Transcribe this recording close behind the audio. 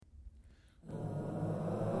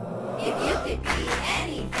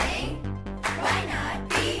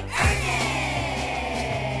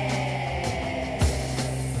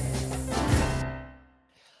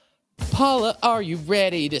Paula, are you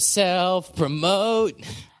ready to self-promote?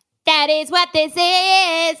 That is what this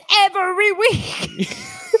is every week.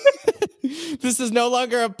 This is no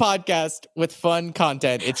longer a podcast with fun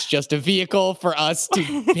content. It's just a vehicle for us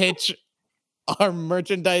to pitch our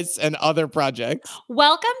merchandise and other projects.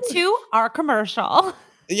 Welcome to our commercial.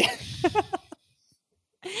 Yeah.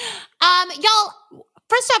 Y'all,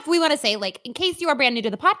 first off, we want to say, in case you are brand new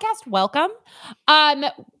to the podcast, welcome.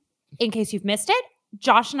 In case you've missed it,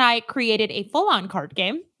 Josh and I created a full-on card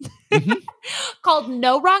game called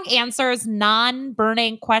No Wrong Answers,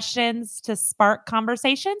 Non-Burning Questions to Spark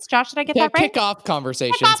Conversations. Josh, did I get that right? Kick-off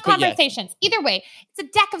conversations. Kick-off conversations. Yes. Either way, it's a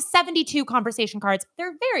deck of 72 conversation cards.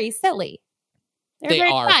 They're very silly. They're very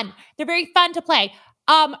fun. They're very fun to play.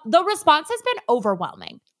 The response has been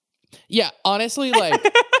overwhelming. Yeah, honestly,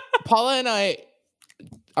 Paula and I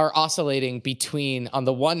are oscillating between, on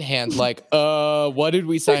the one hand, what did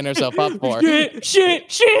we sign ourselves up for?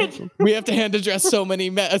 Shit. We have to hand address so many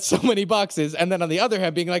boxes, and then on the other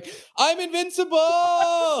hand, being like, I'm invincible.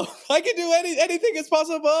 I can do anything is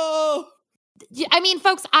possible. I mean,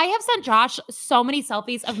 folks, I have sent Josh so many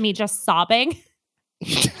selfies of me just sobbing.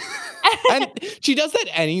 And she does that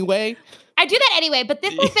anyway. I do that anyway, but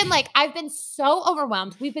this has been I've been so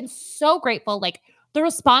overwhelmed. We've been so grateful. The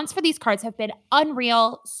response for these cards have been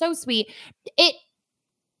unreal, so sweet.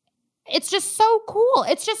 It's just so cool.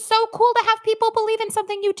 It's just so cool to have people believe in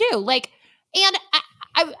something you do. And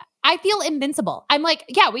I feel invincible. I'm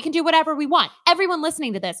yeah, we can do whatever we want. Everyone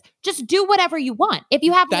listening to this, just do whatever you want. If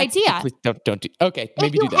you have an idea, don't do. Okay,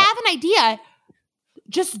 maybe do that. If you have an idea,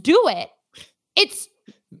 just do it.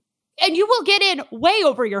 And you will get in way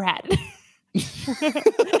over your head.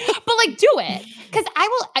 But do it. Because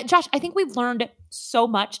Josh, I think we've learned so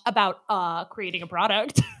much about creating a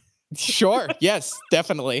product. Sure. Yes,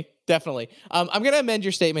 definitely. I'm going to amend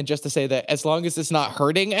your statement just to say that as long as it's not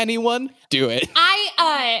hurting anyone, do it.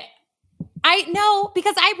 I know,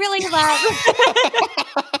 because I really love,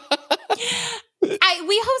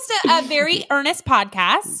 we host a very earnest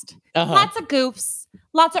podcast, lots of goofs,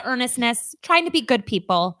 lots of earnestness, trying to be good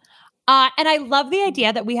people. And I love the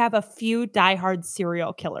idea that we have a few diehard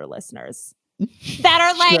serial killer listeners that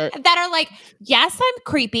are yes, I'm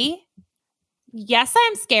creepy. Yes,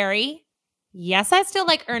 I'm scary. Yes, I still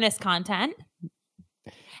like earnest content.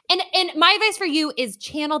 And my advice for you is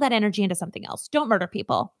channel that energy into something else. Don't murder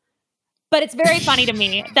people. But it's very funny to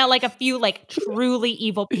me that a few truly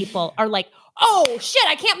evil people are oh shit,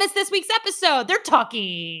 I can't miss this week's episode. They're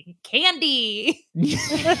talking candy.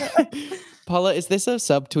 Paula, is this a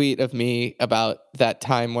subtweet of me about that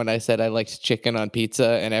time when I said I liked chicken on pizza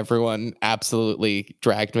and everyone absolutely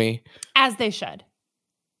dragged me? As they should.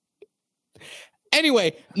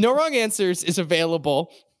 Anyway, No Wrong Answers is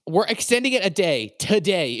available. We're extending it a day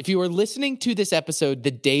today. If you are listening to this episode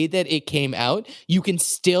the day that it came out, you can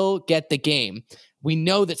still get the game. We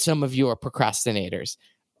know that some of you are procrastinators.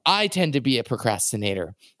 I tend to be a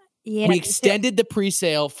procrastinator. Yeah, we extended the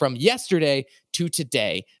pre-sale from yesterday to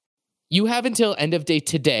today. You have until end of day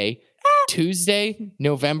today, Tuesday,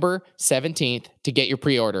 November 17th, to get your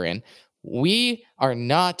pre-order in. We are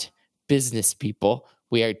not business people.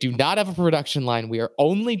 We do not have a production line. We are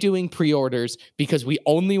only doing pre-orders because we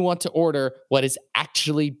only want to order what is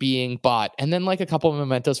actually being bought. And then a couple of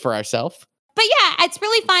mementos for ourselves. But yeah, it's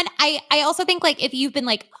really fun. I also think if you've been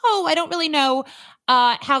oh, I don't really know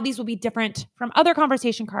how these will be different from other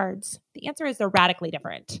conversation cards. The answer is they're radically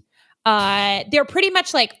different. They're pretty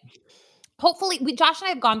much hopefully, Josh and I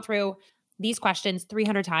have gone through these questions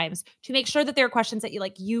 300 times to make sure that they're questions that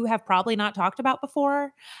you have probably not talked about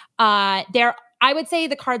before. I would say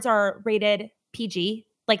the cards are rated PG.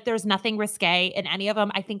 There's nothing risque in any of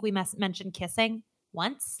them. I think we mentioned kissing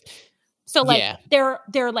once. So yeah. they're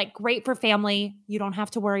great for family. You don't have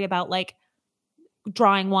to worry about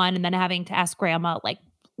drawing one and then having to ask grandma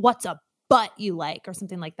what's a butt you like or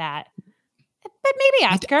something like that. But maybe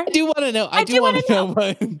ask her. I do want to know. I do want to know.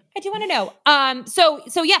 I do want to know.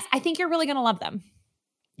 So yes, I think you're really going to love them.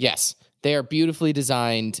 Yes. They are beautifully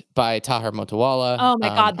designed by Tahar Motowala. Oh my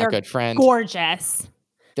God. They're our good friend. Gorgeous.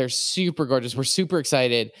 They're super gorgeous. We're super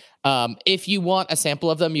excited. If you want a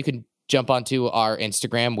sample of them, you can jump onto our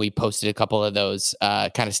Instagram. We posted a couple of those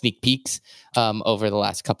kind of sneak peeks over the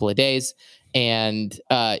last couple of days. And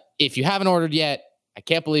if you haven't ordered yet, I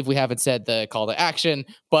can't believe we haven't said the call to action,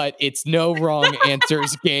 but it's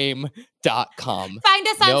nowronganswersgame.com. Find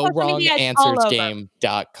us on social media.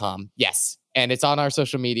 nowronganswersgame.com. Yes. And it's on our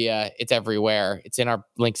social media. It's everywhere. It's in our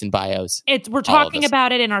links and bios. We're talking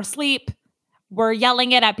about it in our sleep. We're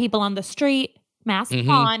yelling it at people on the street. Mask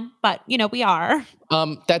on, but we are.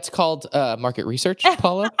 That's called market research,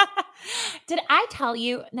 Paula. Did I tell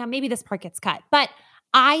you? Now, maybe this part gets cut, but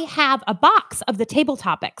I have a box of the Table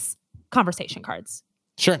Topics conversation cards.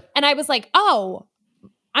 Sure. And I was like, oh,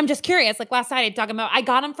 I'm just curious. Like last night I dug them out. I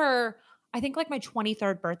got them for, I think like my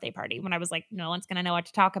 23rd birthday party when I was like, no one's going to know what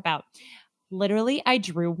to talk about. Literally, I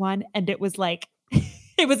drew one and it was like,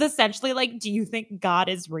 it was essentially like, do you think God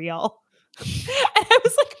is real? And I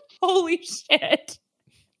was like, holy shit.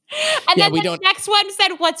 And then the next one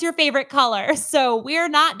said, what's your favorite color? So we're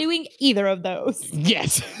not doing either of those.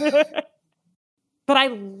 Yes. But I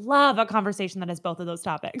love a conversation that has both of those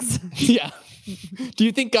topics. Yeah. Do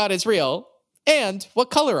you think God is real? And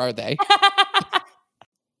what color are they?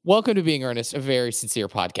 Welcome to Being Earnest, a very sincere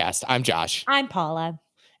podcast. I'm Josh. I'm Paula.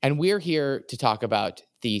 And we're here to talk about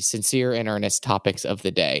the sincere and earnest topics of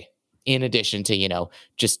the day, in addition to,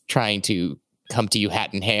 just trying to come to you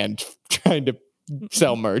hat in hand, trying to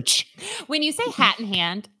sell merch. When you say hat in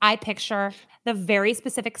hand, I picture the very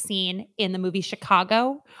specific scene in the movie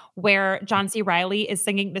Chicago where John C. Reilly is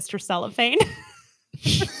singing Mr. Cellophane.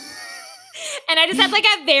 And I just have like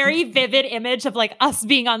a very vivid image of like us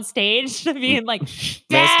being on stage, being like,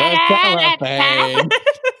 Mr. Cellophane.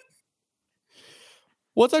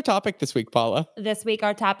 What's our topic this week, Paula? This week,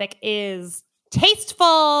 our topic is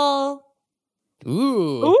tasteful.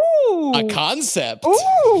 Ooh. A concept.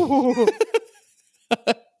 Ooh.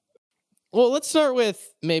 Well, let's start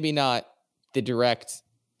with maybe not the direct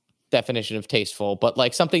definition of tasteful, but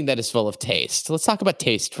like something that is full of taste. Let's talk about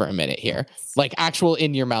taste for a minute here. Like actual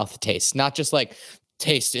in your mouth taste, not just like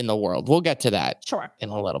taste in the world. We'll get to that in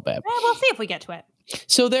a little bit. We'll see if we get to it.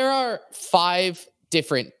 So there are 5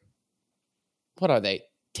 different, what are they?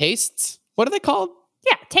 Tastes? What are they called?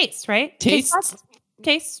 Yeah, taste, right? Tastes?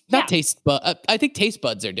 Taste. Not taste, but I think taste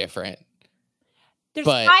buds are different. There's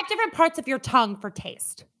 5 different parts of your tongue for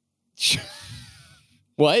taste.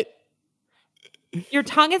 What? Your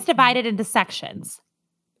tongue is divided into sections.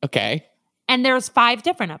 Okay. And there's 5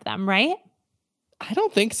 different of them, right? I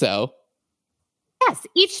don't think so. Yes,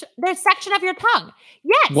 there's a section of your tongue.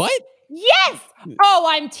 Yes. What? Yes. Oh,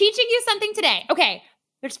 I'm teaching you something today. Okay.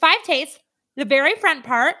 There's 5 tastes. The very front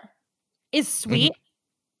part is sweet. Mm-hmm.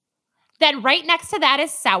 Then right next to that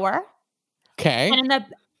is sour. Okay. And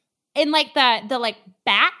in the like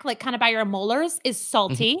back, like kind of by your molars, is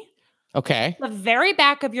salty. Mm-hmm. Okay. The very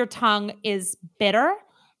back of your tongue is bitter.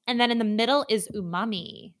 And then in the middle is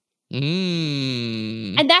umami.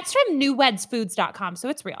 And that's from newwedsfoods.com. So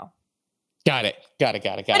it's real. Got it. But it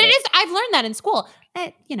is, I've learned that in school. Yeah,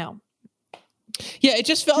 it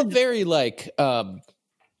just felt very like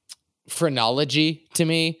phrenology to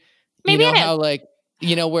me. Maybe you know it how is. like,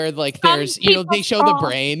 where like there's, they show the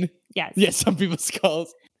brain. Yes. Yeah, some people's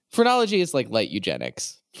skulls. Phrenology is like light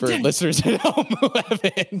eugenics for listeners at home who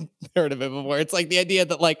haven't heard of it before. It's like the idea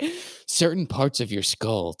that like certain parts of your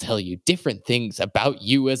skull tell you different things about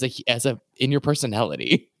you as a in your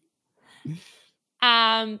personality.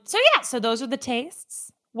 So those are the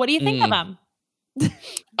tastes. What do you think of them? Do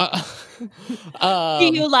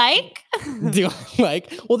you like? Do I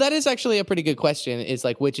like? Well, that is actually a pretty good question. Is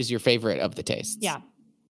like, which is your favorite of the tastes? Yeah.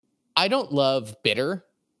 I don't love bitter.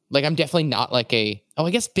 Like, I'm definitely not like I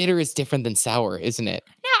guess bitter is different than sour, isn't it?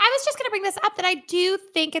 Yeah, I was just going to bring this up that I do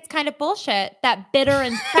think it's kind of bullshit that bitter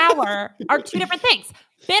and sour are 2 different things.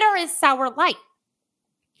 Bitter is sour light.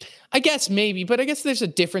 I guess maybe, but I guess there's a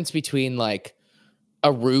difference between like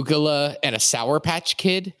arugula and a Sour Patch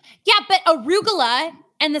Kid. Yeah, but arugula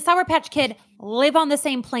and the Sour Patch Kid live on the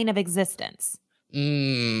same plane of existence.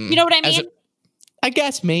 You know what I mean? I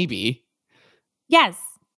guess maybe. Yes.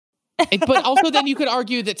 But also then you could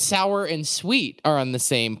argue that sour and sweet are on the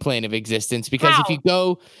same plane of existence because if you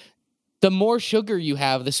go, the more sugar you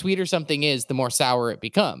have, the sweeter something is, the more sour it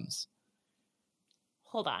becomes.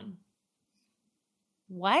 Hold on.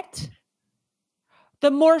 What? The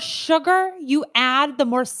more sugar you add, the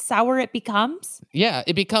more sour it becomes? Yeah,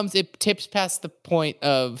 it tips past the point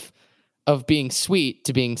of being sweet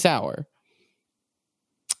to being sour.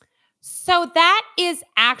 So that is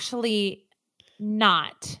actually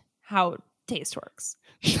not how taste works.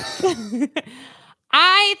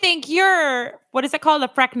 I think what is it called? A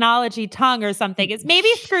phrenology tongue or something is maybe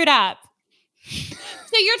screwed up.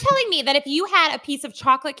 So you're telling me that if you had a piece of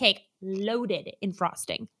chocolate cake loaded in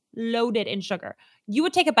frosting, loaded in sugar, you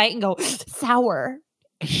would take a bite and go, sour.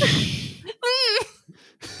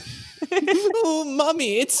 Oh,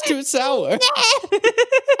 mommy, it's too sour.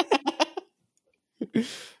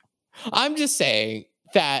 I'm just saying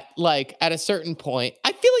that, like, at a certain point,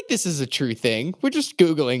 I feel like this is a true thing. We're just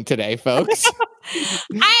Googling today, folks.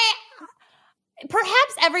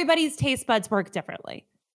 Perhaps everybody's taste buds work differently.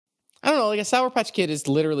 I don't know. Like, a Sour Patch Kid is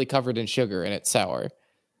literally covered in sugar and it's sour.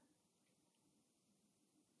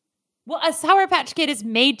 Well, a Sour Patch Kid is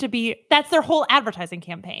made to be, that's their whole advertising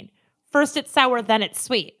campaign. First it's sour, then it's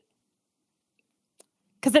sweet.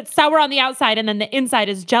 Because it's sour on the outside and then the inside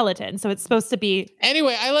is gelatin. So it's supposed to be.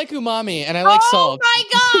 Anyway, I like umami and I like salt. Oh my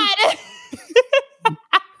God.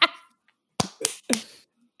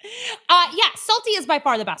 Yeah, salty is by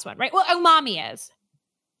far the best one, right? Well, umami is.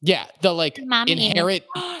 Yeah, the like Umami inherent.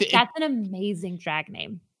 That's an amazing drag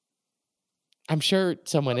name. I'm sure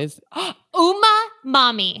someone is.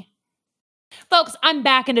 Umamami. Folks, I'm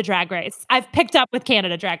back into Drag Race. I've picked up with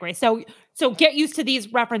Canada Drag Race. So get used to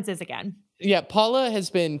these references again. Yeah, Paula has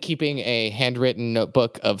been keeping a handwritten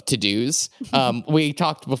notebook of to-dos. We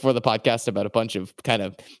talked before the podcast about a bunch of kind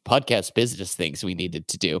of podcast business things we needed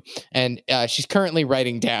to do. And she's currently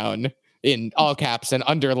writing down in all caps and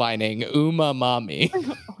underlining umamami.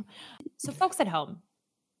 So folks at home,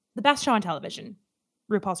 the best show on television,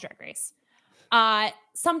 RuPaul's Drag Race.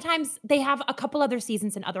 Sometimes they have a couple other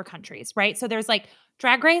seasons in other countries, right? So there's like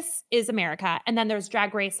Drag Race is America, and then there's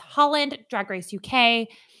Drag Race Holland, Drag Race UK,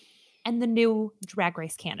 and the new Drag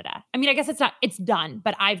Race Canada. I mean, I guess it's done,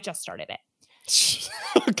 but I've just started it.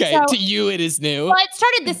 Okay, so, to you it is new. Well, it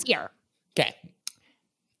started this year. Okay.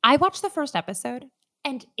 I watched the first episode,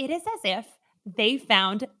 and it is as if they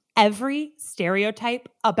found every stereotype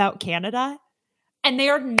about Canada, and they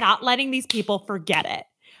are not letting these people forget it.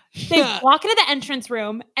 They walk into the entrance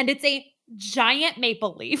room, and it's a giant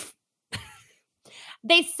maple leaf.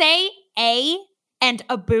 They say "a" and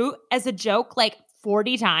 "a boot" as a joke like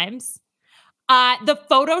 40 times. The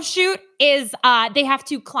photo shoot is they have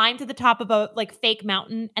to climb to the top of a like fake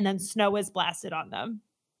mountain, and then snow is blasted on them.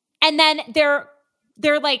 And then they're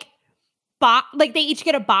like they each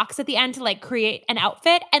get a box at the end to like create an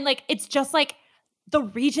outfit, and like it's just like the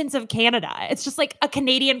regions of Canada. It's just like a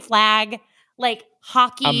Canadian flag. Like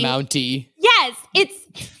hockey. A Mountie. Yes. It's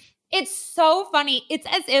so funny. It's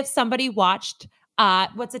as if somebody watched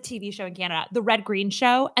what's a TV show in Canada? The Red Green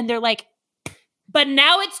Show. And they're like, but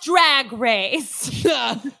now it's Drag Race.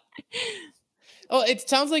 Oh, it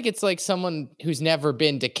sounds like it's like someone who's never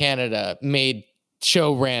been to Canada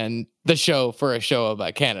ran the show for a show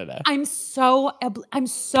about Canada. I'm so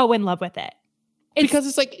in love with it. Because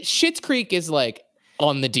it's like Schitt's Creek is like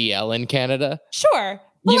on the DL in Canada. Sure.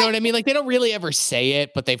 You know what I mean? Like, they don't really ever say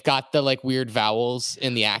it, but they've got the, like, weird vowels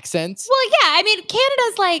in the accents. Well, yeah. I mean,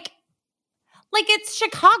 Canada's like it's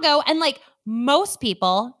Chicago, and, like, most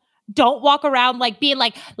people don't walk around, like, being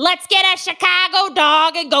like, let's get a Chicago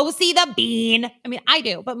dog and go see the Bean. I mean, I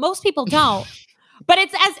do, but most people don't. But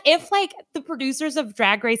it's as if, like, the producers of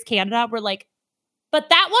Drag Race Canada were like,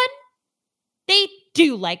 but that one, they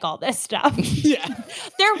do like all this stuff. Yeah.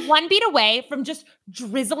 They're one beat away from just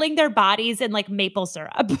drizzling their bodies in like maple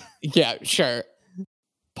syrup. Yeah, sure.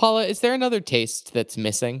 Paula, is there another taste that's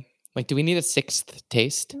missing? Like, do we need a sixth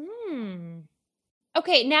taste?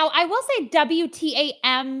 Okay, now I will say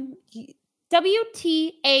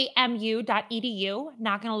WTAMU.edu,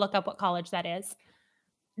 not going to look up what college that is,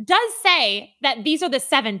 does say that these are the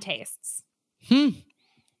 7 tastes.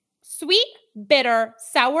 Sweet, bitter,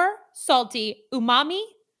 sour, salty, umami,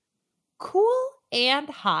 cool, and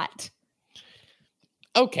hot.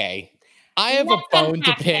 Okay. I have a bone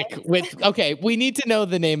to pick with. Okay, we need to know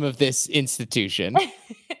the name of this institution.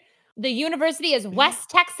 The university is West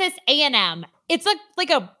Texas A&M. It's like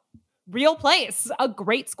a real place, a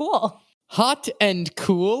great school. Hot and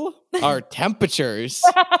cool are temperatures.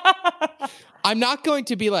 I'm not going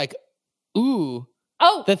to be like, ooh.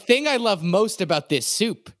 Oh. The thing I love most about this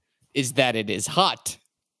soup is that it is hot.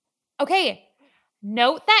 Okay.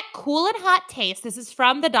 Note that cool and hot taste, this is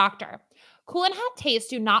from the doctor. Cool and hot tastes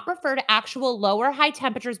do not refer to actual low or high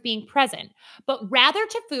temperatures being present, but rather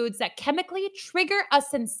to foods that chemically trigger a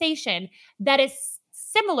sensation that is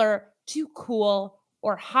similar to cool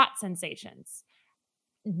or hot sensations.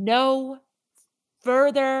 No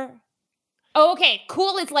further. Oh, okay.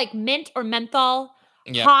 Cool is like mint or menthol.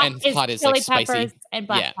 Yeah, hot and is hot is chili like peppers spicy and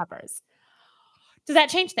black peppers. Does that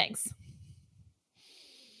change things?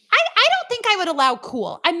 I don't think I would allow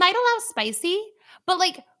cool. I might allow spicy, but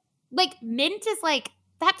like mint is like,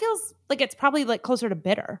 that feels like it's probably like closer to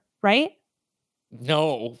bitter, right?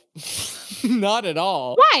 No, not at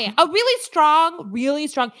all. Why? A really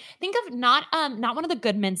strong. Think of not one of the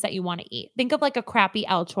good mints that you want to eat. Think of like a crappy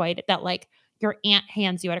Altoid that like your aunt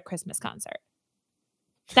hands you at a Christmas concert.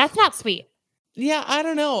 That's not sweet. Yeah, I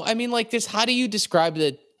don't know. I mean, like this, how do you describe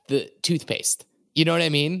the toothpaste? You know what I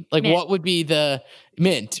mean? Like mint. What would be the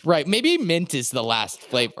mint? Right. Maybe mint is the last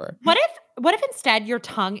flavor. What if instead your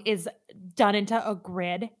tongue is done into a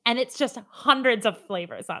grid and it's just hundreds of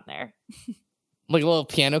flavors on there? Like a little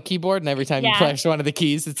piano keyboard, and every time you press one of the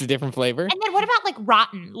keys, it's a different flavor. And then what about like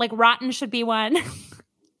rotten? Like rotten should be one.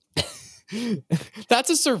 That's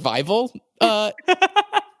a survival,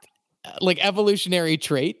 like evolutionary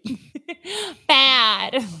trait.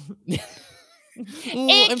 Bad.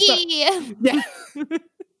 Icky. Yeah.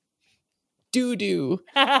 Doo-doo.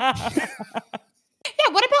 Yeah,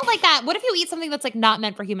 what about like that? What if you eat something that's like not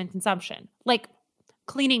meant for human consumption? Like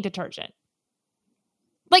cleaning detergent.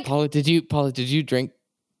 Like Paula, did you drink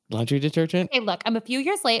laundry detergent? Hey, look, I'm a few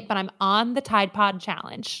years late, but I'm on the Tide Pod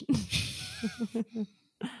challenge.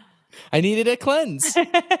 I needed a cleanse.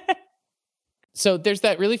 So there's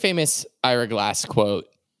that really famous Ira Glass quote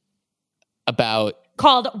about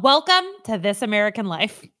called "Welcome to This American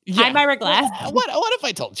Life." Yeah. I'm Ira Glass. What if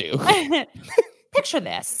I told you? Picture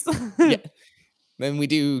this. Yeah. Then we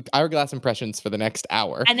do Ira Glass impressions for the next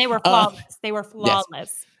hour. And they were flawless. They were flawless.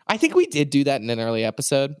 Yes. I think we did do that in an early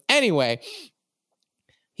episode. Anyway,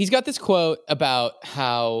 he's got this quote about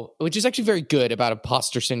which is actually very good, about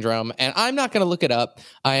imposter syndrome. And I'm not going to look it up.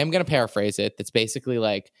 I am going to paraphrase it. That's basically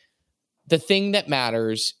like the thing that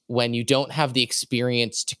matters when you don't have the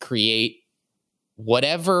experience to create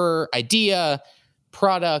whatever idea,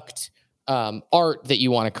 product, art that you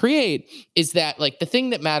want to create, is that like the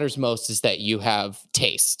thing that matters most is that you have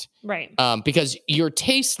taste. Right. Because your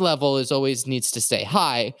taste level always needs to stay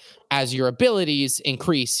high. As your abilities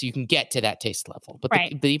increase, you can get to that taste level. But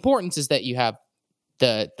the importance is that you have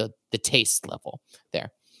the taste level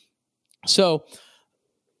there. So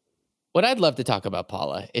what I'd love to talk about,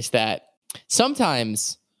 Paula, is that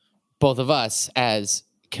sometimes both of us as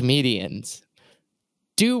comedians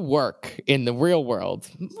do work in the real world,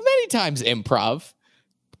 many times improv,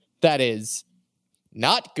 that is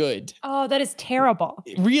not good. Oh, that is terrible.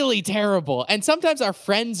 Really terrible. And sometimes our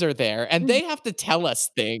friends are there and they have to tell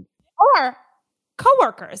us things. Or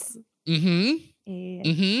coworkers. Mm-hmm. Yeah.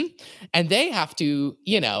 Mm-hmm. And they have to,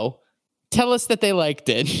 tell us that they liked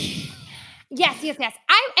it. Yes.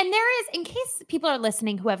 And there is, in case people are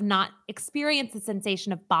listening who have not experienced the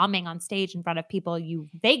sensation of bombing on stage in front of people you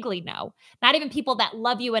vaguely know, not even people that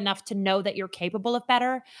love you enough to know that you're capable of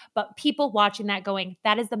better, but people watching that going,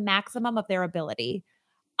 that is the maximum of their ability.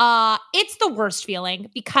 It's the worst feeling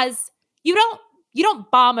because you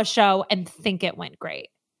don't bomb a show and think it went great.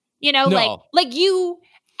 No. like you,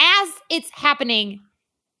 as it's happening,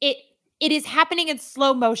 it is happening in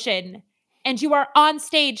slow motion and you are on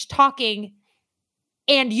stage talking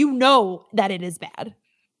and you know that it is bad.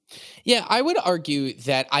 Yeah, I would argue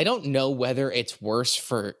that I don't know whether it's worse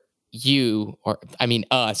for you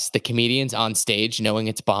us, the comedians on stage, knowing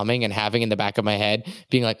it's bombing and having in the back of my head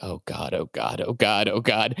being like, oh God, oh God, oh God, oh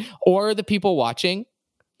God. Or the people watching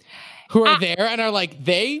who are there and are like,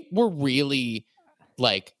 they were really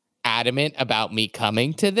like adamant about me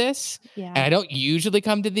coming to this. Yeah. And I don't usually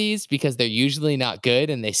come to these because they're usually not good.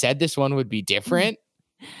 And they said this one would be different.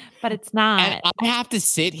 But it's not. And I have to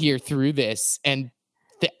sit here through this, and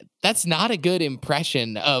that's not a good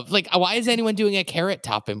impression of, like, why is anyone doing a Carrot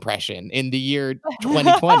Top impression in the year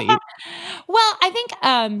 2020? Well, I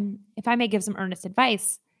think if I may give some earnest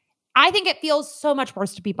advice, I think it feels so much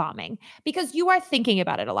worse to be bombing because you are thinking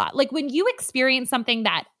about it a lot. Like when you experience something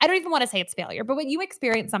that, I don't even want to say it's failure, but when you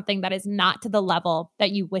experience something that is not to the level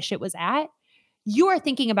that you wish it was at, you are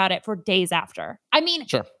thinking about it for days after. I mean,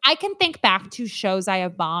 sure. I can think back to shows I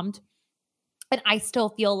have bombed and I still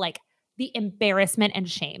feel like the embarrassment and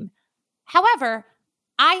shame. However,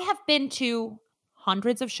 I have been to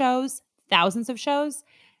hundreds of shows, thousands of shows,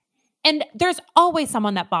 and there's always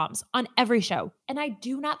someone that bombs on every show. And I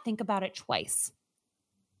do not think about it twice.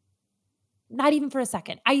 Not even for a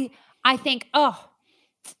second. I think, oh,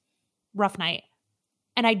 rough night.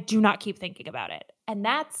 And I do not keep thinking about it. And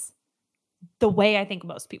that's the way I think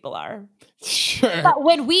most people are. Sure. But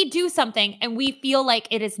when we do something and we feel like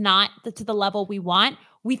it is not to the level we want,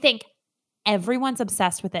 we think everyone's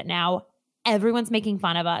obsessed with it now. Everyone's making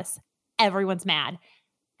fun of us. Everyone's mad.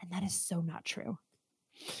 And that is so not true.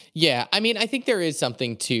 Yeah. I mean, I think there is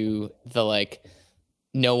something to the, like,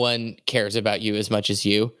 no one cares about you as much as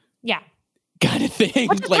you. Yeah. Kind of thing.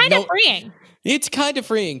 Which is like, kind of freeing. It's kind of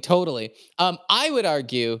freeing. Totally. I would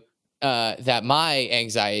argue that my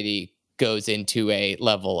anxiety goes into a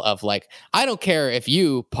level of, like, I don't care if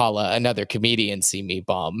you, Paula, another comedian, see me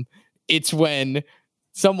bomb. It's when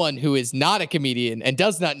someone who is not a comedian and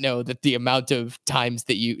does not know that the amount of times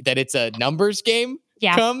that it's a numbers game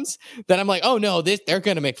comes, that I'm like, oh no, they're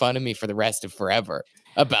going to make fun of me for the rest of forever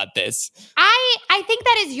about this. I think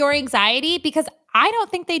that is your anxiety because I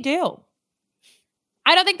don't think they do.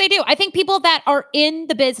 I think people that are in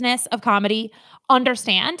the business of comedy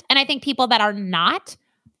understand. And I think people that are not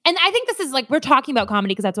and I think this is like, we're talking about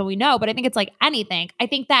comedy because that's what we know, but I think it's like anything. I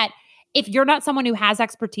think that if you're not someone who has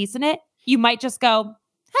expertise in it, you might just go,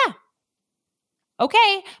 huh,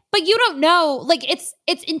 okay. But you don't know, like it's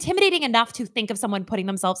intimidating enough to think of someone putting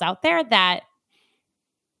themselves out there that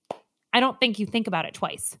I don't think you think about it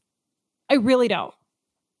twice. I really don't.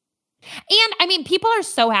 And I mean, people are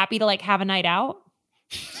so happy to like have a night out.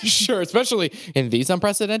 Sure, especially in these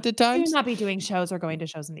unprecedented times. Do not be doing shows or going to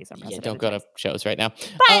shows in these unprecedented don't go times. to shows right now.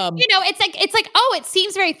 But it's like, oh, it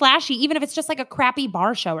seems very flashy, even if it's just like a crappy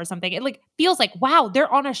bar show or something. It like feels like, wow,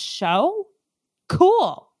 they're on a show?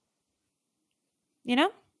 Cool. You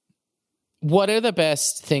know? What are the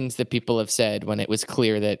best things that people have said when it was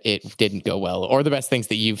clear that it didn't go well, or the best things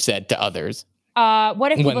that you've said to others?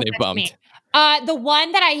 What if when they bumped? Me? The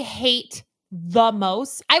one that I hate the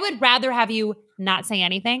most, I would rather have you not say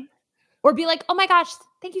anything or be like, oh my gosh,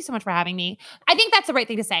 thank you so much for having me. I think that's the right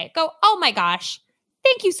thing to say. Go, oh my gosh,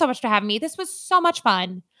 thank you so much for having me. This was so much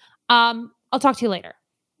fun. I'll talk to you later.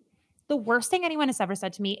 The worst thing anyone has ever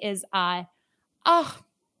said to me is,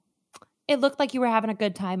 it looked like you were having a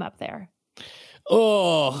good time up there.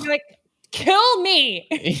 Oh, you're like, kill me.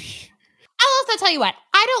 I'll also tell you what,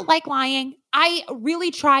 I don't like lying. I really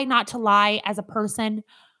try not to lie as a person.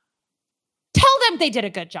 Tell them they did a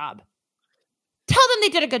good job. Tell them they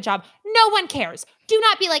did a good job. No one cares. Do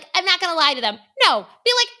not be like, I'm not going to lie to them. No,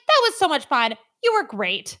 be like, that was so much fun. You were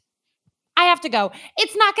great. I have to go.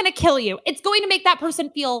 It's not going to kill you. It's going to make that person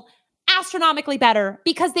feel astronomically better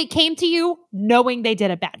because they came to you knowing they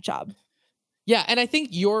did a bad job. Yeah, and I think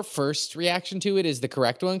your first reaction to it is the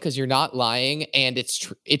correct one because you're not lying and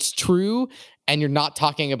it's true and you're not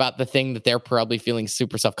talking about the thing that they're probably feeling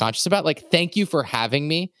super self-conscious about. Like, thank you for having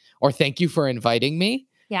me or thank you for inviting me.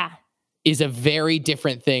 Yeah. Is a very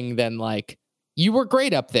different thing than like, you were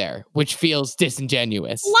great up there, which feels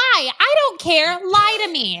disingenuous. Lie. I don't care. Lie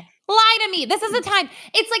to me. Lie to me. This is the time.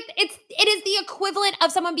 It's like, it is the equivalent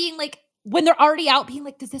of someone being like, when they're already out, being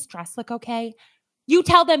like, does this dress look okay? You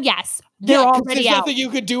tell them yes. They're already there's out. Nothing you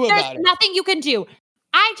could do about it. Nothing you can do.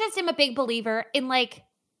 I just am a big believer in like,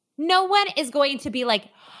 no one is going to be like,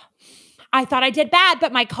 I thought I did bad,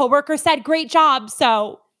 but my coworker said great job,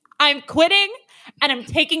 so I'm quitting and I'm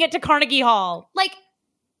taking it to Carnegie Hall. Like,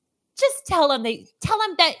 just tell them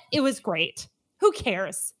that it was great. Who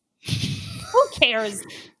cares? Who cares?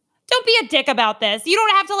 Don't be a dick about this. You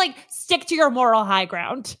don't have to like stick to your moral high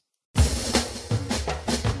ground.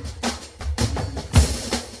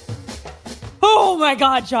 Oh my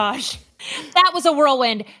God, Josh. That was a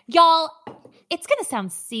whirlwind. Y'all, it's going to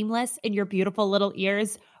sound seamless in your beautiful little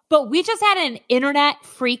ears, but we just had an internet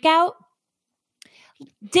freak out.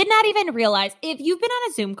 Did not even realize, if you've been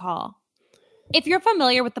on a Zoom call, if you're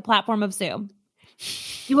familiar with the platform of Zoom,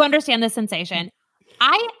 you understand the sensation.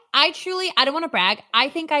 I truly, I don't want to brag. I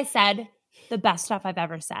think I said the best stuff I've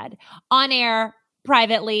ever said on air,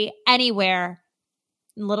 privately, anywhere.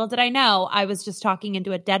 Little did I know, I was just talking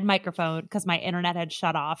into a dead microphone because my internet had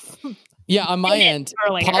shut off. Yeah, on my end,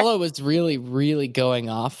 Paula was really, really going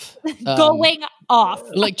off. Going off.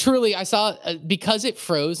 Like, truly, I saw, because it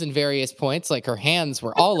froze in various points, like her hands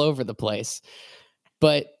were all over the place.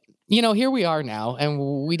 But, you know, here we are now,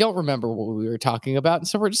 and we don't remember what we were talking about. And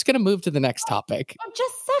so we're just going to move to the next topic. It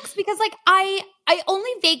just sucks because, like, I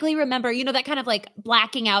only vaguely remember, you know, that kind of, like,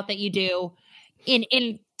 blacking out that you do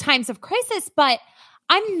in times of crisis. But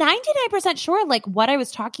I'm 99% sure, like, what I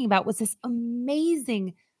was talking about was this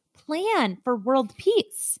amazing plan for world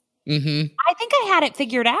peace. Mm-hmm. I think I had it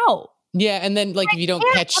figured out. Yeah, and then like if you don't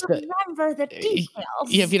catch remember the details.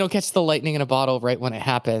 Yeah, if you don't catch the lightning in a bottle right when it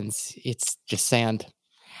happens, it's just sand.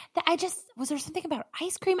 Was there something about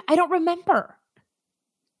ice cream? I don't remember.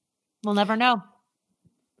 We'll never know.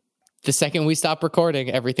 The second we stop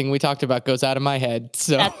recording, everything we talked about goes out of my head.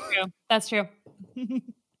 So That's true.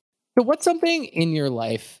 So what's something in your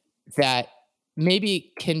life that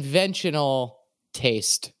maybe conventional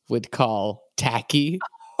taste would call tacky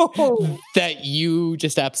that you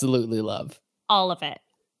just absolutely love? All of it.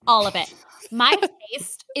 My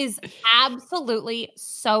taste is absolutely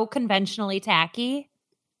so conventionally tacky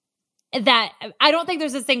that I don't think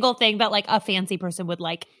there's a single thing that like a fancy person would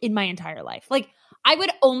like in my entire life. Like, I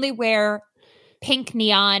would only wear pink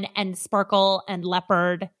neon and sparkle and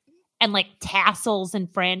leopard and like tassels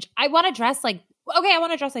and fringe. I want to dress like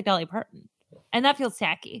Dolly Parton. And that feels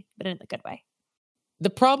tacky, but in a good way. The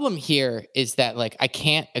problem here is that like I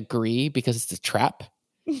can't agree because it's a trap.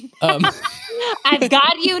 I've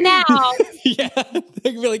got you now. Yeah. I'd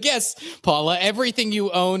be like, yes, Paula, everything you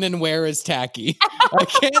own and wear is tacky. I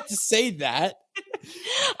can't say that.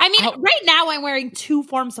 I mean, right now I'm wearing two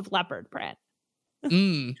forms of leopard print.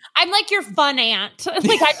 I'm like your fun aunt.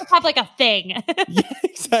 Like I just have like a thing. Yeah,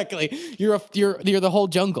 exactly. You're the whole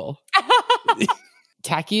jungle.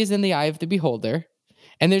 Tacky is in the eye of the beholder.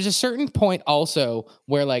 And there's a certain point also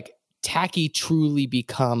where like tacky truly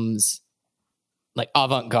becomes like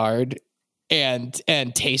avant-garde and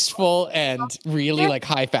tasteful and really like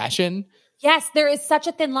high fashion. Yes, there is such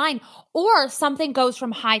a thin line. Or something goes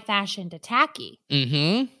from high fashion to tacky.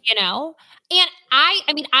 Mm-hmm. You know? And I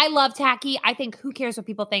mean, I love tacky. I think who cares what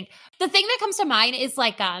people think? The thing that comes to mind is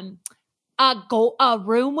like a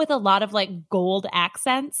room with a lot of like gold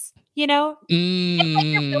accents, you know? It's like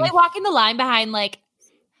you're really walking the line behind like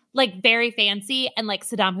very fancy and like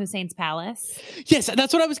Saddam Hussein's palace. Yes,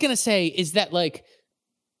 that's what I was going to say is that like,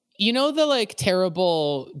 you know, the like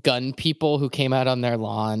terrible gun people who came out on their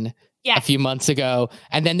lawn a few months ago,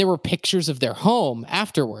 and then there were pictures of their home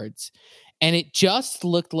afterwards, and it just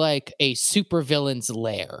looked like a supervillain's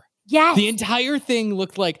lair. Yes. The entire thing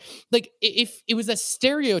looked like if it was a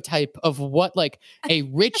stereotype of what like a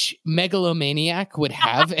rich megalomaniac would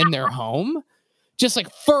have in their home. Just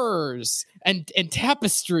like furs and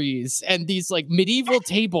tapestries and these like medieval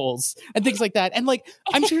tables and things like that. And like,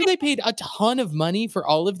 I'm sure they paid a ton of money for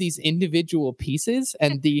all of these individual pieces.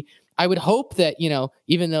 And I would hope that, you know,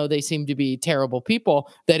 even though they seem to be terrible people,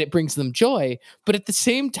 that it brings them joy. But at the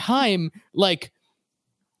same time, like,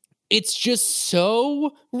 it's just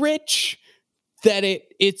so rich that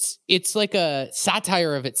it's like a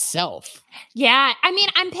satire of itself. Yeah. I mean,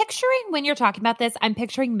 I'm picturing when you're talking about this, I'm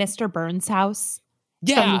picturing Mr. Burns' house.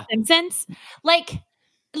 Yeah. From The Simpsons. Like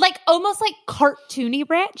almost like cartoony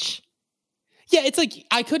rich. Yeah, it's like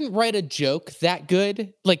I couldn't write a joke that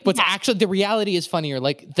good. Like what's actually the reality is funnier.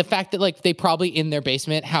 Like the fact that like they probably in their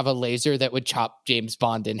basement have a laser that would chop James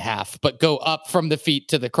Bond in half, but go up from the feet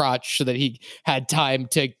to the crotch so that he had time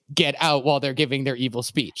to get out while they're giving their evil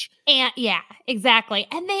speech. And yeah, exactly.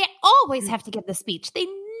 And they always have to give the speech. They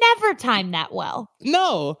never time that well.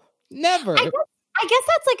 No, never. I guess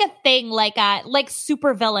that's like a thing, like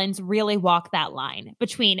supervillains really walk that line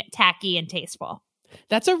between tacky and tasteful.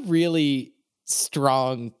 That's a really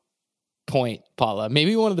strong point, Paula.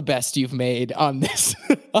 Maybe one of the best you've made on this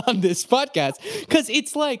podcast, because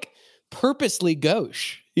it's like purposely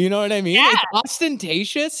gauche. You know what I mean? Yeah. It's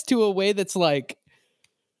ostentatious to a way that's like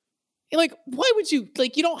why would you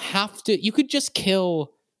like? You don't have to. You could just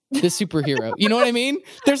kill the superhero. You know what I mean?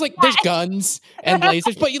 There's guns and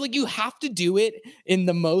lasers, but you have to do it in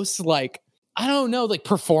the most like, I don't know, like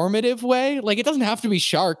performative way. Like it doesn't have to be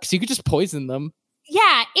sharks. You could just poison them.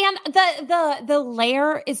 Yeah. And the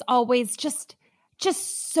lair is always just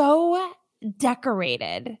so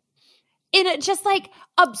decorated in it, just like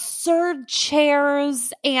absurd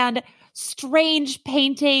chairs and strange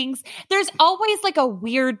paintings. There's always like a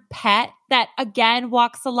weird pet that again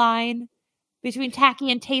walks the line between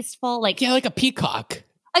tacky and tasteful, like like a peacock,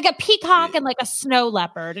 and like a snow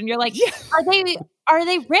leopard, and you're like, are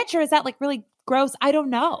they rich or is that like really gross? I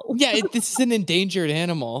don't know. Yeah, this is an endangered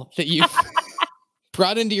animal that you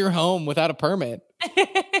brought into your home without a permit.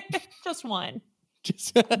 Just one,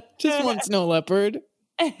 just one snow leopard.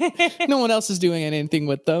 No one else is doing anything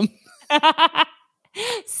with them.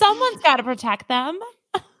 Someone's got to protect them.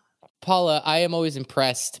 Paula, I am always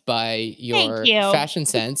impressed by your fashion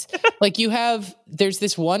sense. Like there's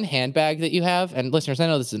this one handbag that you have, and listeners, I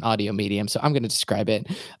know this is an audio medium, so I'm going to describe it.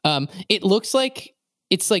 It looks like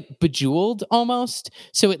it's like bejeweled almost.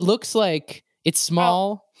 So it looks like it's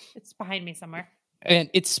small. Oh, it's behind me somewhere. And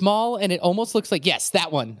it's small, and it almost looks like, yes,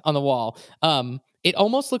 that one on the wall. It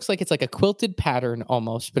almost looks like it's like a quilted pattern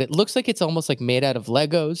almost, but it looks like it's almost like made out of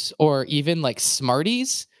Legos or even like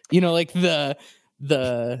Smarties, you know, like the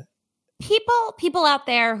people out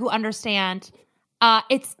there who understand,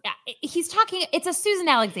 it's a Susan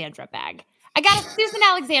Alexandra bag. I got a Susan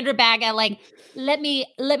Alexandra bag at like, let me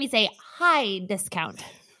say high discount.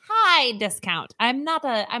 I'm not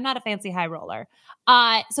a fancy high roller.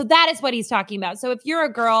 So that is what he's talking about. So if you're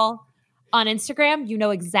a girl on Instagram, you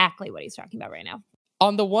know exactly what he's talking about right now.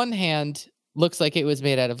 On the one hand, looks like it was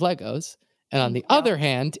made out of Legos, and on the other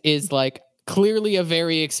hand is like clearly a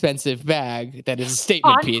very expensive bag that is a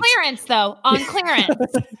statement piece. On clearance, though. On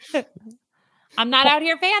clearance. I'm not out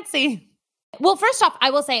here fancy. Well, first off, I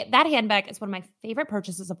will say that handbag is one of my favorite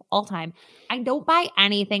purchases of all time. I don't buy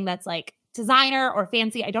anything that's like designer or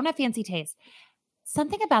fancy. I don't have fancy taste.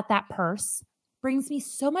 Something about that purse brings me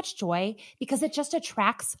so much joy because it just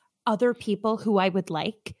attracts other people who I would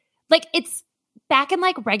like. Like it's back in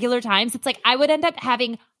like regular times. It's like I would end up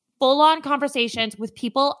having full-on conversations with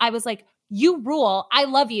people. I was like, you rule. I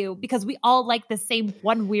love you because we all like the same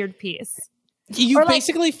one weird piece. You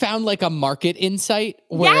basically found like a market insight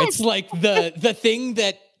where it's like the thing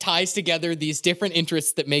that ties together these different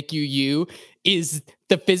interests that make you is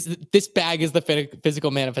this bag is the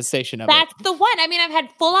physical manifestation of That's the one. I mean, I've had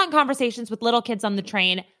full on conversations with little kids on the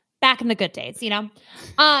train back in the good days, you know?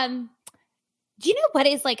 Do you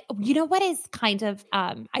know what is kind of,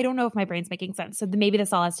 I don't know if my brain's making sense. So maybe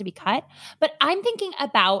this all has to be cut, but I'm thinking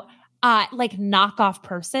about like knockoff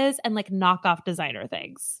purses and like knockoff designer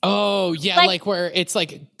things. Oh yeah. Like where it's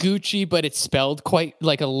like Gucci, but it's spelled quite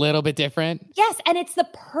like a little bit different. Yes. And it's the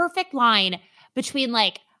perfect line between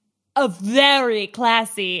like a very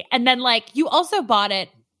classy and then like you also bought it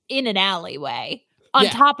in an alleyway on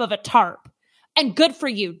top of a tarp. And good for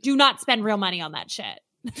you. Do not spend real money on that shit.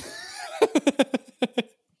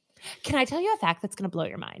 Can I tell you a fact that's going to blow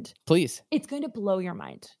your mind? Please. It's going to blow your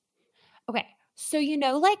mind. Okay. So, you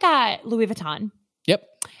know, like Louis Vuitton. Yep.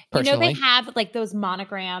 Personally. You know, they have like those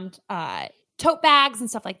monogrammed tote bags and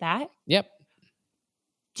stuff like that. Yep.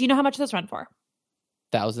 Do you know how much those run for?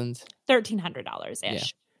 Thousands. $1,300-ish. Yeah.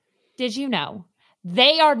 Did you know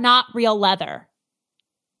they are not real leather?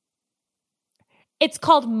 It's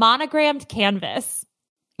called monogrammed canvas.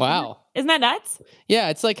 Wow. Isn't that nuts? Yeah,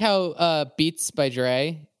 it's like how Beats by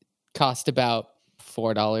Dre cost about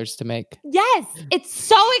 $4 to make. Yes, it's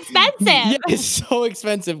so expensive. Yeah, it's so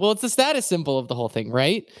expensive. Well, it's the status symbol of the whole thing,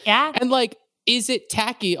 right? Yeah. And like, is it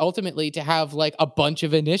tacky ultimately to have like a bunch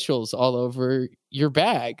of initials all over your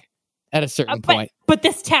bag at a certain point? But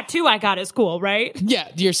this tattoo I got is cool, right? Yeah,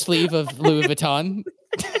 your sleeve of Louis Vuitton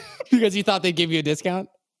because you thought they'd give you a discount.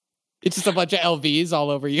 It's just a bunch of LVs all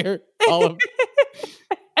over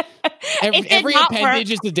every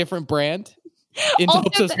appendage is a different brand in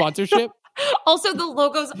hopes of sponsorship. Also, the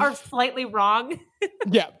logos are slightly wrong.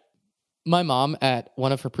 Yeah. My mom at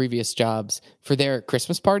one of her previous jobs for their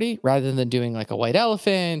Christmas party, rather than doing like a white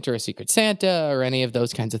elephant or a Secret Santa or any of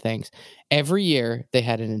those kinds of things, every year they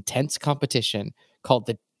had an intense competition called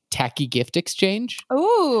the Tacky Gift Exchange.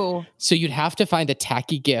 Ooh. So you'd have to find a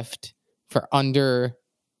tacky gift for under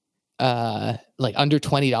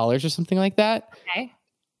 $20 or something like that. Okay.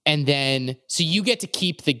 And then, so you get to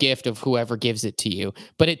keep the gift of whoever gives it to you.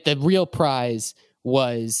 But the real prize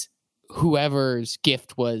was whoever's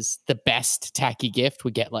gift was the best tacky gift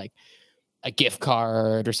would get like a gift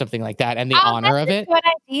card or something like that. And the honor of it. Good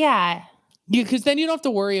idea. Because then you don't have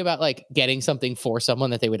to worry about like getting something for someone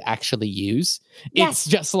that they would actually use. Yes. It's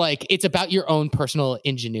just like, it's about your own personal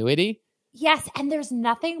ingenuity. Yes. And there's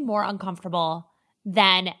nothing more uncomfortable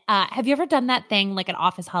than have you ever done that thing like at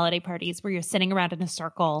office holiday parties where you're sitting around in a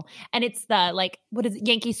circle and it's the like what is it,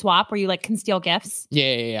 Yankee Swap, where you like can steal gifts?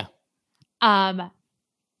 Yeah.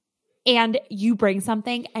 And you bring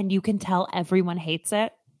something and you can tell everyone hates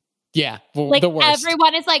it. Yeah, like the worst.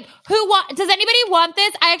 Everyone is like, does anybody want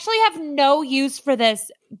this? I actually have no use for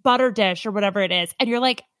this butter dish or whatever it is. And you're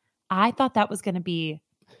like, I thought that was going to be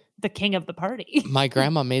the king of the party. My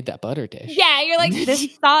grandma made that butter dish. Yeah, you're like,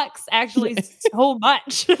 this sucks actually so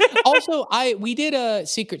much. Also, we did a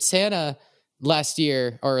Secret Santa last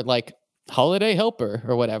year, or like holiday helper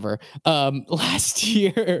or whatever, last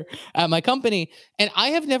year at my company. And I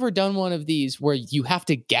have never done one of these where you have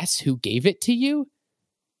to guess who gave it to you.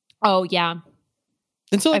 Oh, yeah.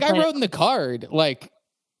 And so like I wrote in the card, like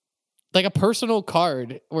a personal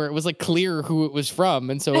card where it was like clear who it was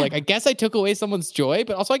from. And so like, I guess I took away someone's joy,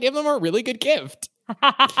 but also I gave them a really good gift.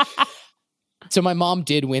 So my mom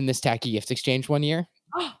did win this tacky gift exchange one year.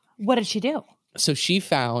 What did she do? So she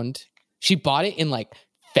bought it in like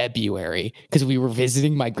February because we were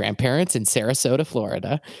visiting my grandparents in Sarasota,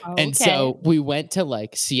 Florida. Okay. And so we went to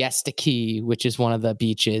like Siesta Key, which is one of the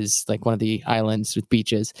beaches, like one of the islands with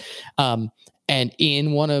beaches. And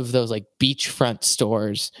in one of those like beachfront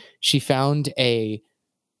stores, she found a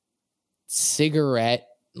cigarette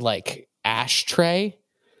like ashtray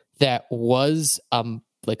that was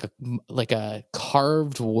like a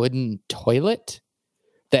carved wooden toilet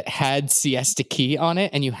that had Siesta Key on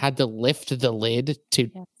it, and you had to lift the lid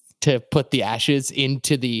to put the ashes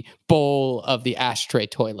into the bowl of the ashtray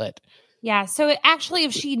toilet. Yeah, so actually,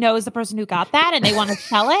 if she knows the person who got that and they want to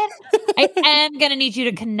sell it, I am going to need you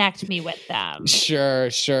to connect me with them. Sure.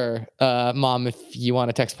 Mom, if you want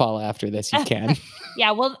to text Paula after this, you can.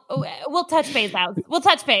 Yeah, we'll touch base out. We'll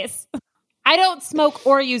touch base. I don't smoke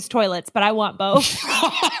or use toilets, but I want both.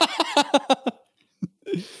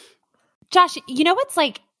 Josh, you know what's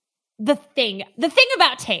like the thing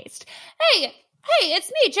about taste? Hey, it's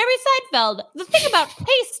me, Jerry Seinfeld. The thing about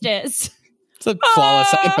taste is... It's a flawless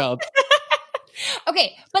Seinfeld.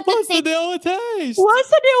 Okay, but what's the deal with taste? What's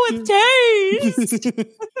the deal with taste?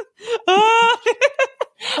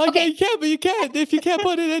 Okay, you can't, but you can't. If you can't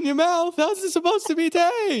put it in your mouth, how's it supposed to be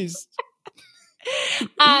taste?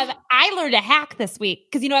 I learned a hack this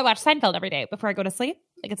week because I watch Seinfeld every day before I go to sleep.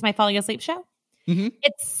 Like it's my falling asleep show. Mm-hmm.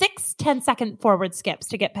 It's 6 10-second forward skips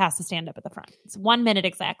to get past the stand-up at the front. It's 1 minute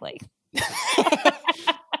exactly.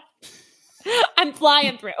 I'm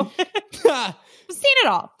flying through. I've seen it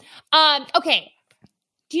all. Okay.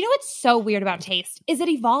 Do you know what's so weird about taste? Is it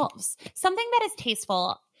evolves. Something that is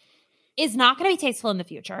tasteful is not going to be tasteful in the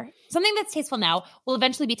future. Something that's tasteful now will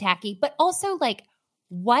eventually be tacky. But also, like,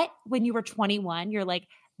 what when you were 21, you're like,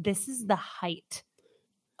 this is the height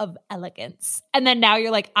of elegance. And then now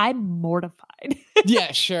you're like, I'm mortified.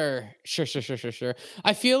 Yeah, sure.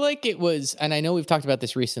 I feel like it was, and I know we've talked about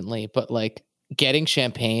this recently, but like getting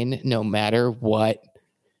champagne, no matter what,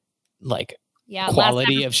 like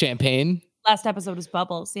quality of champagne. Last episode was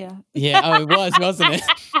bubbles. Yeah. Yeah. Oh, it was, wasn't it?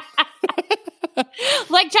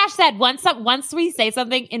 Like Josh said, once we say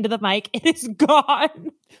something into the mic, it is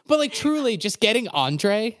gone. But like truly just getting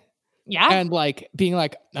Andre. Yeah. And like being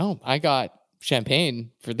like, no, I got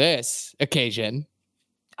champagne for this occasion.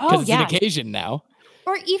 Oh, it's yeah. an occasion now.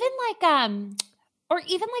 Or even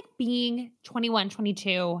like being 21,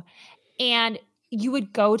 22 and you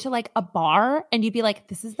would go to like a bar and you'd be like,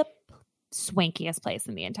 this is the swankiest place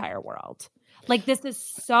in the entire world. Like this is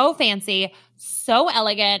so fancy, so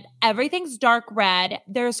elegant. Everything's dark red.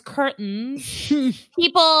 There's curtains.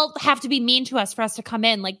 People have to be mean to us for us to come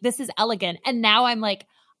in. Like this is elegant. And now I'm like,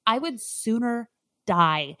 I would sooner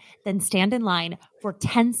die than stand in line for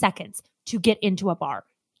 10 seconds to get into a bar.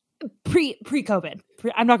 Pre-COVID.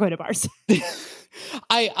 I'm not going to bars.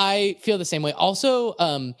 I feel the same way. Also,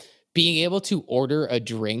 being able to order a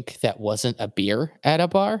drink that wasn't a beer at a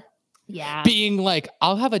bar. Yeah. Being like,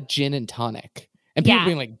 I'll have a gin and tonic. And people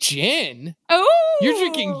being like, gin? Oh. You're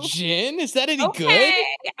drinking gin? Is that any good? Okay.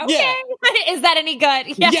 Yeah. Is that any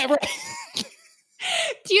good? Yeah, right.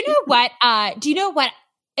 Do you know what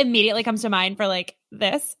immediately comes to mind for like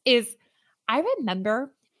this is I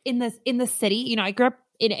remember in the city, I grew up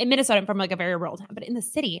in Minnesota. I'm from like a very rural town, but in the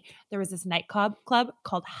city, there was this nightclub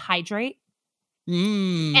called Hydrate.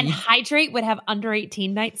 And Hydrate would have under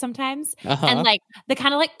 18 nights sometimes. Uh-huh. And like the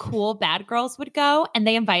kind of like cool bad girls would go and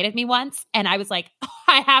they invited me once and I was like, oh,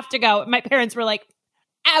 I have to go. My parents were like,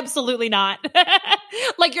 absolutely not.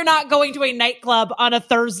 Like you're not going to a nightclub on a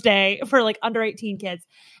Thursday for like under 18 kids.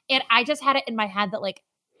 And I just had it in my head that like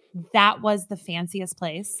that was the fanciest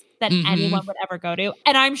place that anyone would ever go to.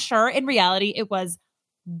 And I'm sure in reality it was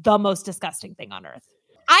the most disgusting thing on earth.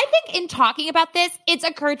 I think in talking about this, it's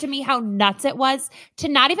occurred to me how nuts it was to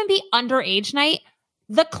not even be underage night.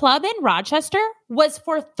 The club in Rochester was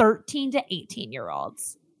for 13 to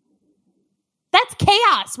 18-year-olds. That's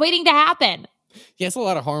chaos waiting to happen. Yeah, it's a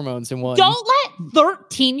lot of hormones in one. Don't let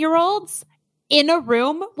 13-year-olds in a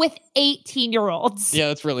room with 18-year-olds. Yeah,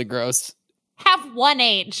 that's really gross. Have one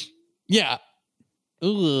age. Yeah.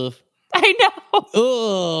 Ugh. I know.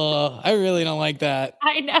 Ugh. I really don't like that.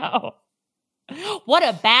 I know. What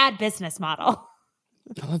a bad business model.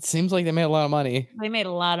 Well, it seems like they made a lot of money. They made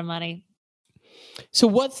a lot of money. So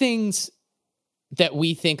what things that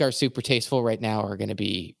we think are super tasteful right now are going to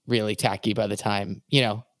be really tacky by the time,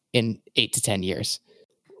 in 8 to 10 years?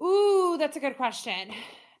 Ooh, that's a good question.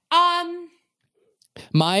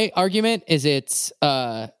 My argument is it's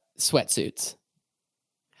sweatsuits.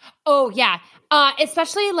 Oh, yeah.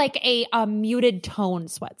 Especially like a muted tone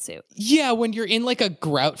sweatsuit. Yeah, when you're in like a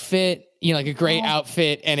grout fit, like a gray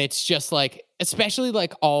outfit, and it's just like, especially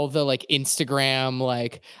like all the like Instagram,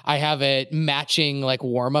 like I have a matching like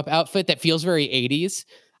warm-up outfit that feels very 80s.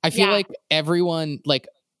 I feel like everyone, like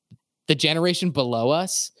the generation below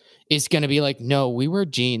us is going to be like, no, we wear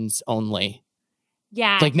jeans only.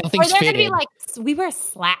 Yeah. Like nothing's fitted. Or they're going to be like, we wear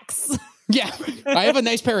slacks. Yeah. I have a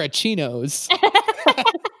nice pair of chinos.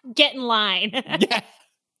 Get in line. Yeah.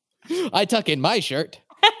 I tuck in my shirt.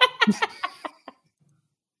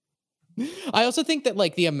 I also think that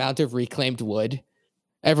like the amount of reclaimed wood,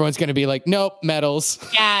 everyone's going to be like, nope, metals.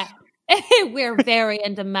 Yeah. We're very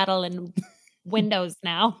into metal and windows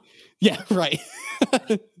now. Yeah, right.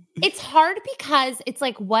 It's hard because it's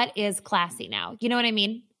like, what is classy now? You know what I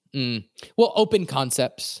mean? Well, open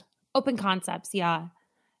concepts. Open concepts. Yeah.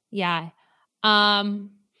 Yeah.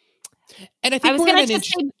 And I think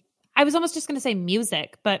I was almost just going to say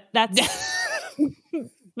music, but that's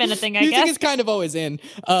been a thing, I guess. Music is kind of always in.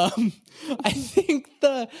 I think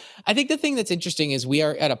the thing that's interesting is we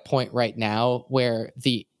are at a point right now where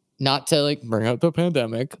not to like bring up the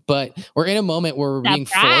pandemic, but we're in a moment where we're being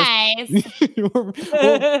forced.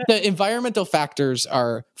 The environmental factors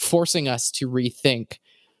are forcing us to rethink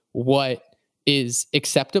what is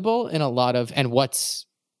acceptable in a lot of, and what's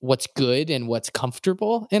what's good and what's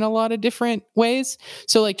comfortable in a lot of different ways.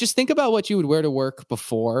 So like, just think about what you would wear to work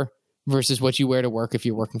before versus what you wear to work if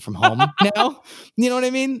you're working from home now. You know what I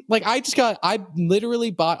mean? Like I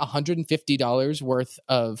literally bought $150 worth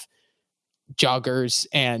of joggers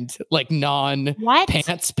and like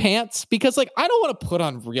pants because like I don't want to put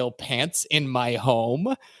on real pants in my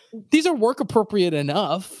home. These are work appropriate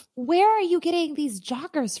enough. Where are you getting these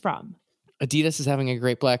joggers from? Adidas is having a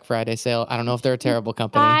great Black Friday sale. I don't know if they're a terrible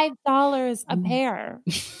company. $5 a pair.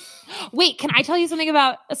 Wait, can I tell you something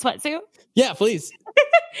about a sweatsuit? Yeah, please.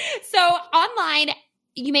 So online,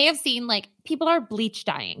 you may have seen like people are bleach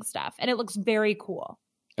dyeing stuff and it looks very cool.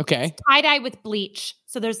 Okay. It's tie-dye with bleach.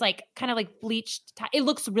 So there's like kind of like bleached tie. It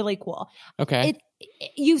looks really cool. Okay.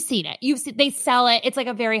 You've seen it. They sell it. It's like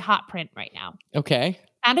a very hot print right now. Okay.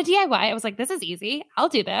 Found a DIY. I was like, this is easy. I'll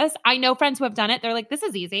do this. I know friends who have done it. They're like, this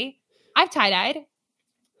is easy. I've tie-dyed.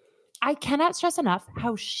 I cannot stress enough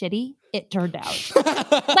how shitty it turned out.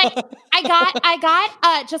 Like I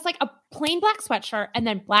got just like a plain black sweatshirt and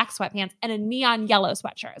then black sweatpants and a neon yellow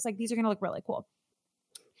sweatshirt. It's like, these are going to look really cool.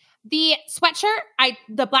 The black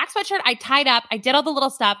sweatshirt, I tied up. I did all the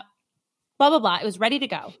little stuff, blah, blah, blah. It was ready to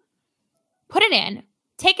go. Put it in,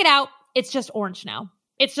 take it out. It's just orange now.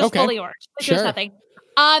 It's just fully orange. There's nothing.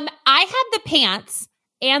 I had the pants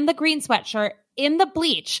and the green sweatshirt in the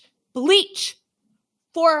bleach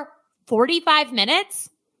for 45 minutes.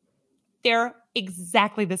 They're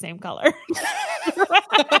exactly the same color.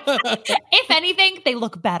 If anything, they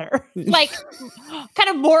look better. Like kind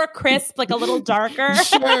of more crisp, like a little darker.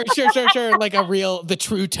 Sure. Like the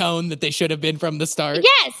true tone that they should have been from the start.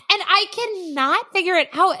 Yes. And I cannot figure it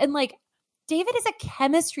out. And like, David is a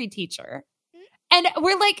chemistry teacher. And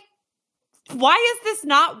we're like, why is this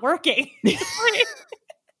not working?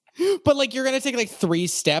 But like you're gonna take like 3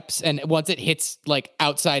 steps, and once it hits like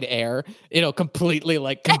outside air, it'll completely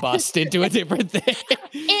like combust into a different thing.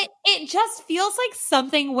 It just feels like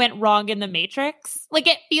something went wrong in the Matrix. Like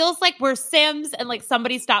it feels like we're Sims and like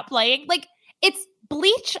somebody stopped playing. Like it's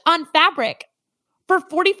bleach on fabric for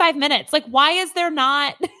 45 minutes. Like why is there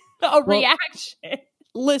not a reaction?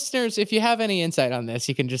 Listeners, if you have any insight on this,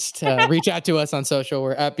 you can just reach out to us on social.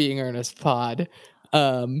 We're at Being Earnest Pod.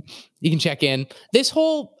 You can check in. This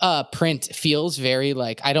whole print feels very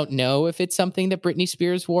like, I don't know if it's something that Britney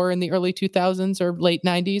Spears wore in the early 2000s or late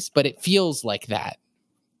 90s, but it feels like that.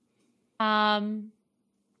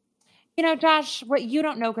 Josh, what you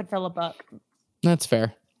don't know could fill a book. That's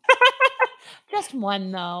fair. Just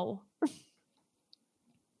one though.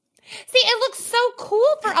 See, it looks so cool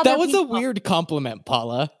for other people. That was a weird compliment,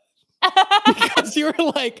 Paula. Because you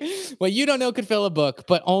were like, well, you don't know could fill a book,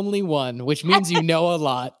 but only one, which means you know a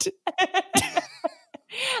lot.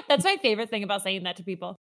 That's my favorite thing about saying that to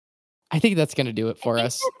people. I think that's going to do it for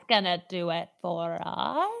us. It's going to do it for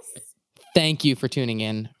us. Thank you for tuning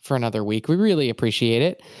in for another week. We really appreciate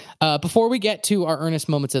it. Before we get to our earnest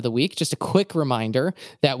moments of the week, just a quick reminder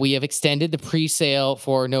that we have extended the pre-sale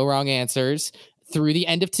for No Wrong Answers through the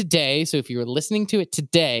end of today. So if you're listening to it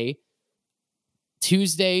today,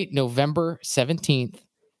 Tuesday, November 17th,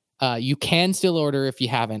 you can still order if you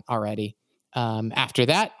haven't already. After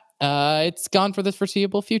that, it's gone for the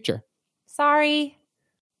foreseeable future. Sorry.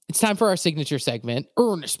 It's time for our signature segment,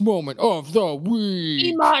 Earnest Moment of the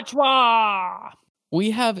Week. Imatwa!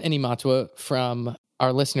 We have an Imatwa from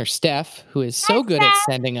our listener, Steph, who is so good at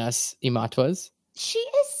sending us Imatwas. She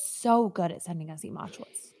is so good at sending us Imatwas.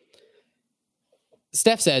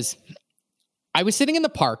 Steph says, I was sitting in the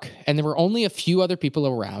park and there were only a few other people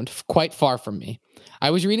around, quite far from me. I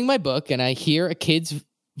was reading my book and I hear a kid's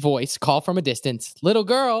voice call from a distance, "Little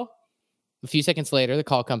girl." A few seconds later, the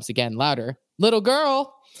call comes again, louder, "Little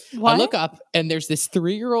girl." What? I look up and there's this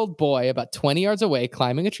 3-year-old boy about 20 yards away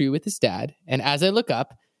climbing a tree with his dad. And as I look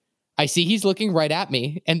up, I see he's looking right at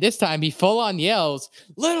me. And this time he full on yells,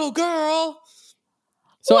 "Little girl."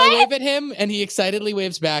 So what? I wave at him and he excitedly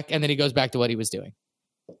waves back and then he goes back to what he was doing.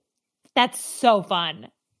 That's so fun.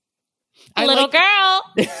 Little girl.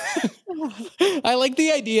 I like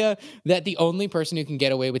the idea that the only person who can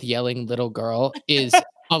get away with yelling "little girl" is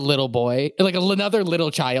a little boy, like another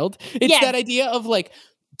little child. It's that idea of like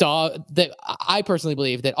dog that I personally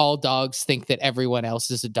believe that all dogs think that everyone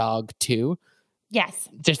else is a dog too. Yes.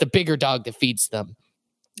 Just a bigger dog that feeds them.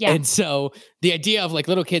 Yeah. And so the idea of like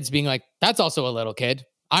little kids being like, that's also a little kid.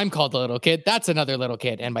 I'm called a little kid. That's another little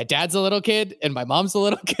kid. And my dad's a little kid. And my mom's a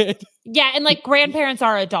little kid. Yeah. And like grandparents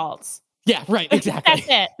are adults. Yeah, right. Exactly. That's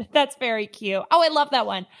it. That's very cute. Oh, I love that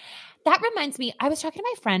one. That reminds me, I was talking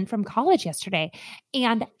to my friend from college yesterday,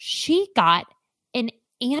 and she got an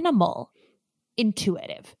animal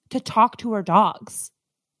intuitive to talk to her dogs.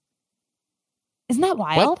 Isn't that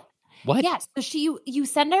wild? What? Yes. So you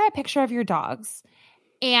send her a picture of your dogs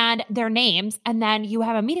and their names, and then you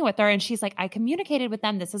have a meeting with her, and she's like, I communicated with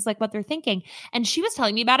them. This is like what they're thinking. And she was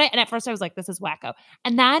telling me about it. And at first I was like, this is wacko.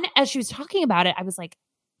 And then as she was talking about it, I was like,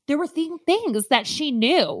 there were things that she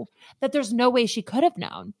knew that there's no way she could have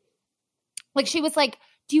known. Like she was like,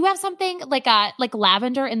 do you have something like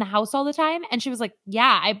lavender in the house all the time? And she was like,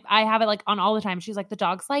 yeah, I have it like on all the time. She's like, the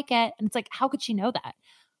dogs like it. And it's like, how could she know that?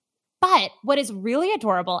 But what is really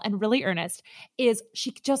adorable and really earnest is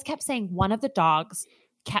she just kept saying one of the dogs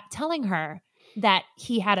kept telling her that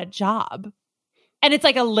he had a job. And it's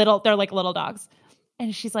like they're like little dogs.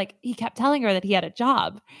 And she's like, he kept telling her that he had a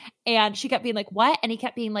job. And she kept being like, what? And he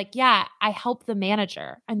kept being like, yeah, I help the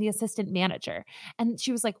manager. I'm the assistant manager. And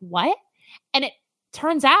she was like, what? And it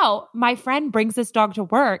turns out my friend brings this dog to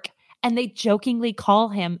work and they jokingly call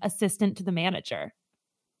him assistant to the manager.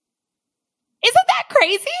 Isn't that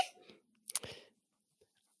crazy?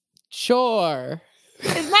 Sure.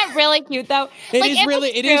 Isn't that really cute though?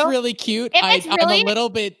 It is really cute. I'm a little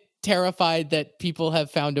bit terrified that people have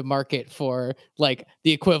found a market for like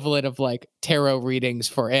the equivalent of like tarot readings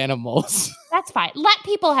for animals. That's fine. Let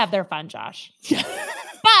people have their fun, Josh.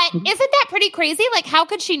 But isn't that pretty crazy? Like, how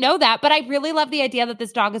could she know that? But I really love the idea that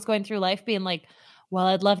this dog is going through life being like, well,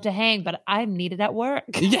 I'd love to hang, but I'm needed at work.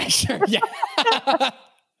 Yeah, sure. Yeah.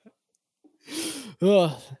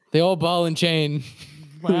 Ugh, the old ball and chain.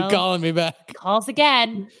 Well, calling me back. Calls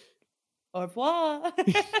again. Au revoir.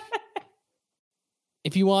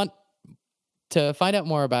 If you want to find out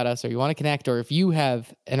more about us, or you want to connect, or if you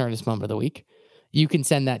have an earnest moment of the week, you can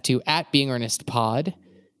send that to @BeingEarnestPod.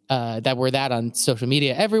 We're that on social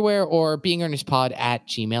media everywhere, or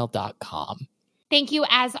beingearnestpod@gmail.com. Thank you,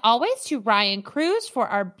 as always, to Ryan Cruz for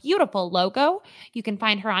our beautiful logo. You can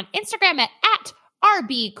find her on Instagram at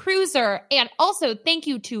 @RBCruiser. And also thank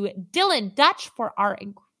you to Dylan Dutch for our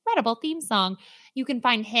incredible theme song. You can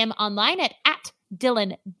find him online at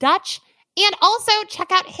Dylan Dutch. And also check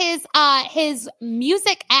out his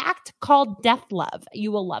music act called Death Love. You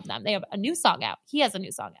will love them. They have a new song out. He has a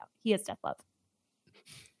new song out. He has Death Love.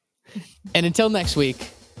 And until next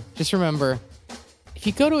week, just remember, if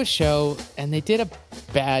you go to a show and they did a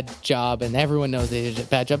bad job and everyone knows they did a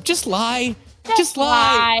bad job, just lie. Just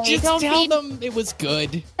lie. Just tell them it was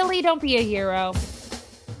good. Silly, don't be a hero.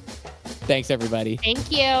 Thanks, everybody. Thank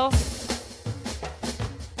you.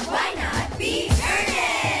 Why not be